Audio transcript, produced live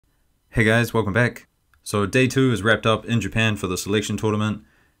Hey guys, welcome back. So day 2 is wrapped up in Japan for the selection tournament.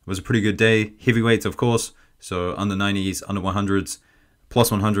 It was a pretty good day. Heavyweights, of course, so under 90s, under 100s, plus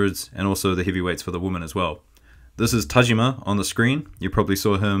 100s, and also the heavyweights for the women as well. This is Tajima on the screen. You probably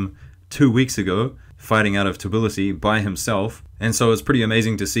saw him 2 weeks ago fighting out of Tbilisi by himself. And so it's pretty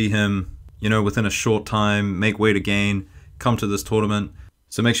amazing to see him, you know, within a short time, make weight again, come to this tournament.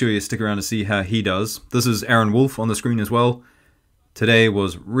 So make sure you stick around to see how he does. This is Aaron Wolf on the screen as well. Today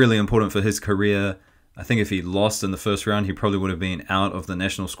was really important for his career. I think if he lost in the first round, he probably would have been out of the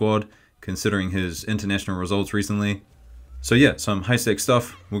national squad, considering his international results recently. So yeah, some high-stakes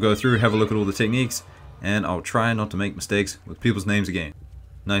stuff. We'll go through, have a look at all the techniques, and I'll try not to make mistakes with people's names again.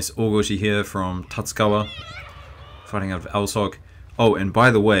 Nice Ogoshi here from Tatsukawa, fighting out of Alsok. Oh, and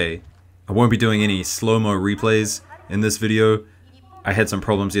by the way, I won't be doing any slow-mo replays in this video. I had some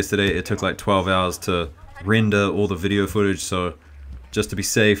problems yesterday. It took like 12 hours to render all the video footage, so just to be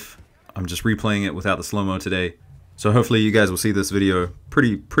safe, I'm just replaying it without the slow-mo today. So hopefully you guys will see this video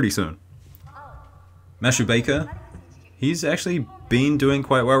pretty soon. Mashu Baker, he's actually been doing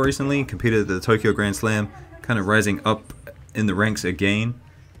quite well recently, competed at the Tokyo Grand Slam, kind of rising up in the ranks again.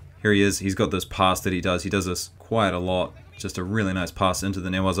 Here he is, he's got this pass that he does this quite a lot, just a really nice pass into the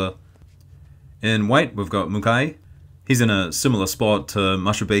newaza. In white, we've got Mukai. He's in a similar spot to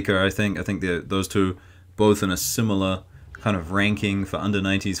Mashu Baker, I think those two both in a similar kind of ranking for under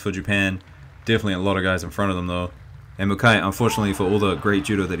 90s for Japan. Definitely a lot of guys in front of them though. And Mukai, unfortunately for all the great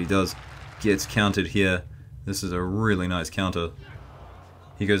judo that he does, gets countered here. This is a really nice counter.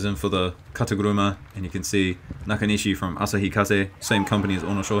 He goes in for the kataguruma, and you can see Nakanishi from Asahi Kase, same company as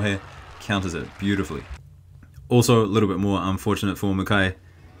Ono Shohei, counters it beautifully. Also a little bit more unfortunate for Mukai.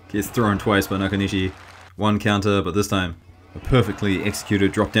 Gets thrown twice by Nakanishi. One counter, but this time a perfectly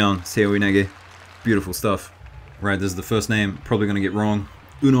executed drop down Seoi Nage. Beautiful stuff. Right, this is the first name, probably going to get wrong.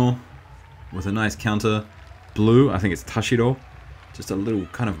 Uno, with a nice counter. Blue, I think it's Tashiro. Just a little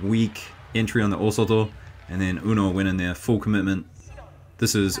kind of weak entry on the Osoto. And then Uno went in there, full commitment.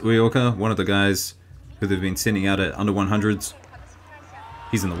 This is Ueoka, one of the guys who they've been sending out at under 100s.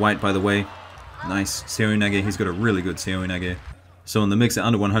 He's in the white, by the way. Nice Seoi Nage, he's got a really good Seoi Nage. So in the mix at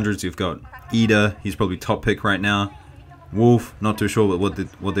under 100s, you've got Ida, he's probably top pick right now. Wolf, not too sure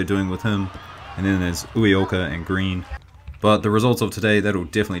what they're doing with him. And then there's Ueoka and Green. But the results of today, that'll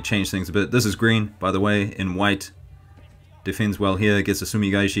definitely change things a bit. This is Green, by the way, in white. Defends well here, gets a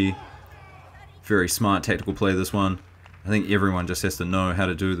Sumigaishi. Very smart tactical play, this one. I think everyone just has to know how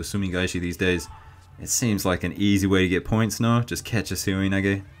to do the Sumigaishi these days. It seems like an easy way to get points, no? Just catch a Seoi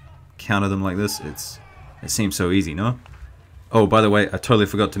Nage, counter them like this. It seems so easy, no? Oh, by the way, I totally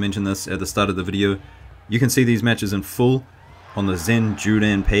forgot to mention this at the start of the video. You can see these matches in full on the Zen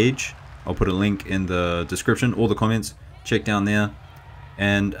Judan page. I'll put a link in the description, all the comments, check down there.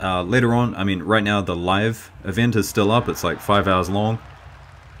 And later on, I mean right now the live event is still up, it's like 5 hours long.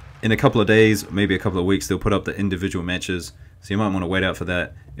 In a couple of days, maybe a couple of weeks, they'll put up the individual matches. So you might want to wait out for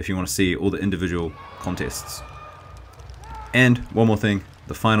that if you want to see all the individual contests. And one more thing,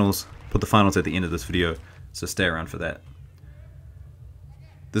 the finals, put the finals at the end of this video, so stay around for that.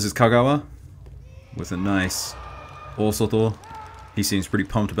 This is Kagawa with a nice Osoto. He seems pretty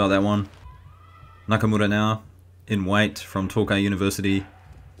pumped about that one. Nakamura now, in white from Tokai University.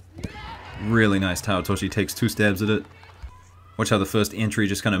 Really nice Taotoshi, takes 2 stabs at it. Watch how the first entry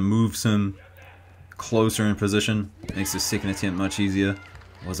just kind of moves him closer in position. Makes the second attempt much easier.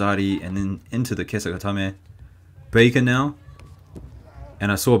 Wazari, and then into the Kesakatame. Baker now.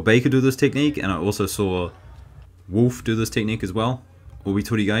 And I saw Baker do this technique, and I also saw Wolf do this technique as well.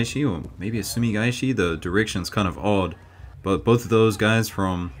 Obitori Gaishi, or maybe a Sumigaishi. The direction's kind of odd. But both of those guys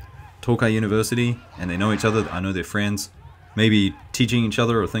from Tokai University, and they know each other, I know they're friends. Maybe teaching each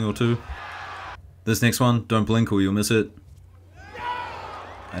other a thing or two. This next one, don't blink or you'll miss it.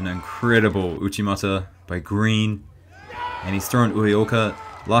 An incredible Uchimata by Green. And he's thrown Ueoka.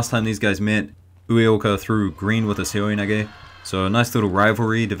 Last time these guys met, Ueoka threw Green with a Seoi Nage. So a nice little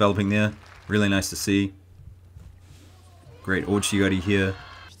rivalry developing there. Really nice to see. Great Ochigari here.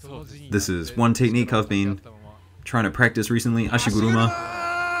 This is one technique I've been trying to practice recently,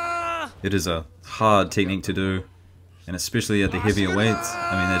 Ashiguruma. It is a hard technique to do, and especially at the heavier weights,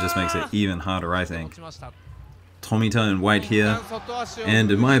 I mean that just makes it even harder, I think. Tomita in white here,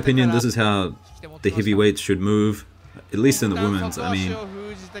 and in my opinion this is how the heavyweights should move, at least in the women's. I mean,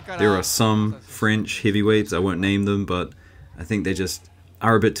 there are some French heavyweights, I won't name them, but I think they just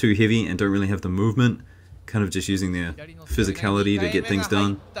are a bit too heavy and don't really have the movement. Kind of just using their physicality to get things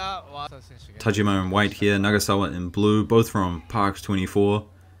done. Tajima in white here, Nagasawa in blue, both from Parks 24,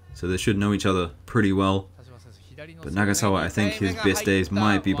 so they should know each other pretty well. But Nagasawa, I think his best days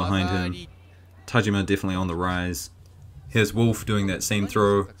might be behind him. Tajima definitely on the rise. Here's Wolf doing that same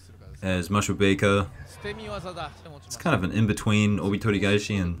throw as Mushu Baker. It's kind of an in-between Obitori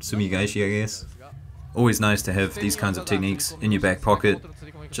Gaishi and Sumi Gaishi, I guess. Always nice to have these kinds of techniques in your back pocket,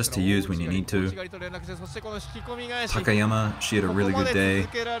 just to use when you need to. Takayama, she had a really good day.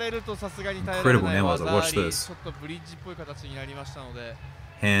 Incredible nails, watch this.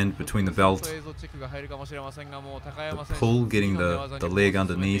 Hand between the belt. The pull, getting the leg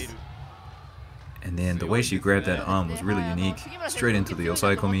underneath. And then the way she grabbed that arm was really unique. Straight into the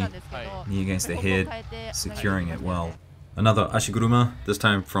Osaikomi, knee against the head, securing it well. Another Ashiguruma, this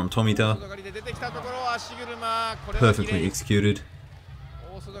time from Tomita. Perfectly executed.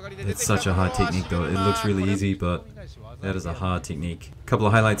 It's such a hard technique though. It looks really easy, but that is a hard technique. A couple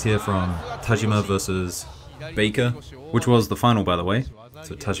of highlights here from Tajima versus Baker, which was the final, by the way.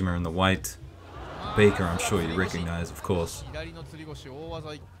 So Tajima in the white. Baker, I'm sure you recognize, of course.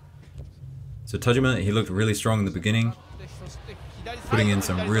 So Tajima, he looked really strong in the beginning, putting in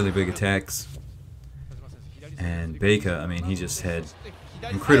some really big attacks. And Baker, I mean, he just had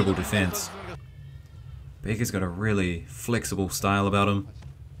incredible defense. Baker's got a really flexible style about him.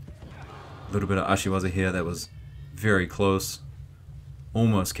 A little bit of Ashiwaza here that was very close.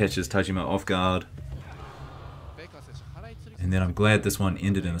 Almost catches Tajima off guard. And then I'm glad this one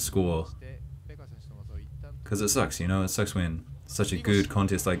ended in a score. Because it sucks, you know, it sucks when such a good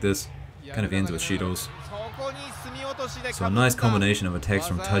contest like this kind of ends with Shidos. So a nice combination of attacks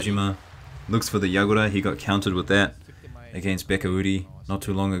from Tajima. Looks for the Yagura, he got countered with that against Bekauri not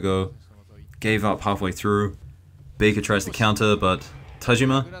too long ago. Gave up halfway through. Baker tries to counter, but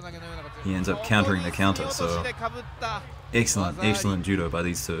Tajima, he ends up countering the counter. So excellent judo by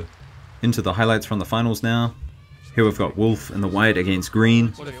these two. Into the highlights from the finals now. Here we've got Wolf in the white against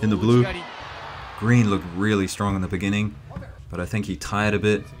Green in the blue. Green looked really strong in the beginning, but I think he tired a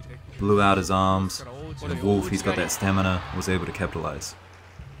bit, blew out his arms, and Wolf, he's got that stamina, was able to capitalize.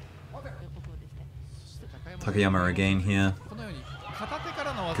 Takayama again here,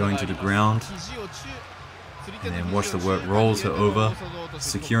 going to the ground, and then watch the work, rolls her over,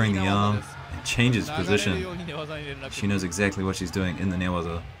 securing the arm, and changes position. She knows exactly what she's doing in the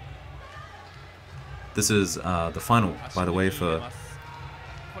newaza. This is the final, by the way, for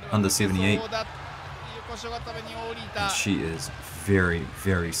under 78. And she is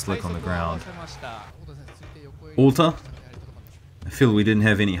very slick on the ground. Alta, I feel we didn't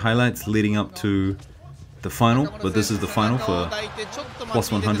have any highlights leading up to the final, but this is the final for plus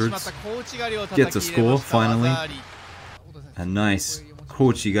 100s. Gets a score, finally. A nice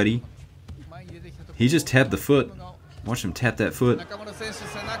Kochigari. He just tapped the foot. Watch him tap that foot.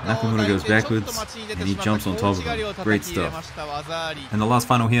 Nakamura goes backwards, and he jumps on top of him. Great stuff. And the last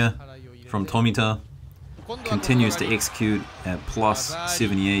final here, from Tomita. Continues to execute at plus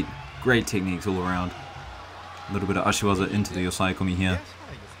 78. Great techniques all around. A little bit of Ashiwaza into the Osaikomi here.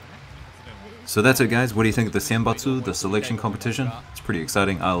 So that's it, guys. What do you think of the Senbatsu, the selection competition? It's pretty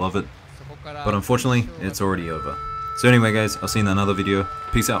exciting. I love it. But unfortunately, it's already over. So anyway, guys, I'll see you in another video.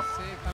 Peace out.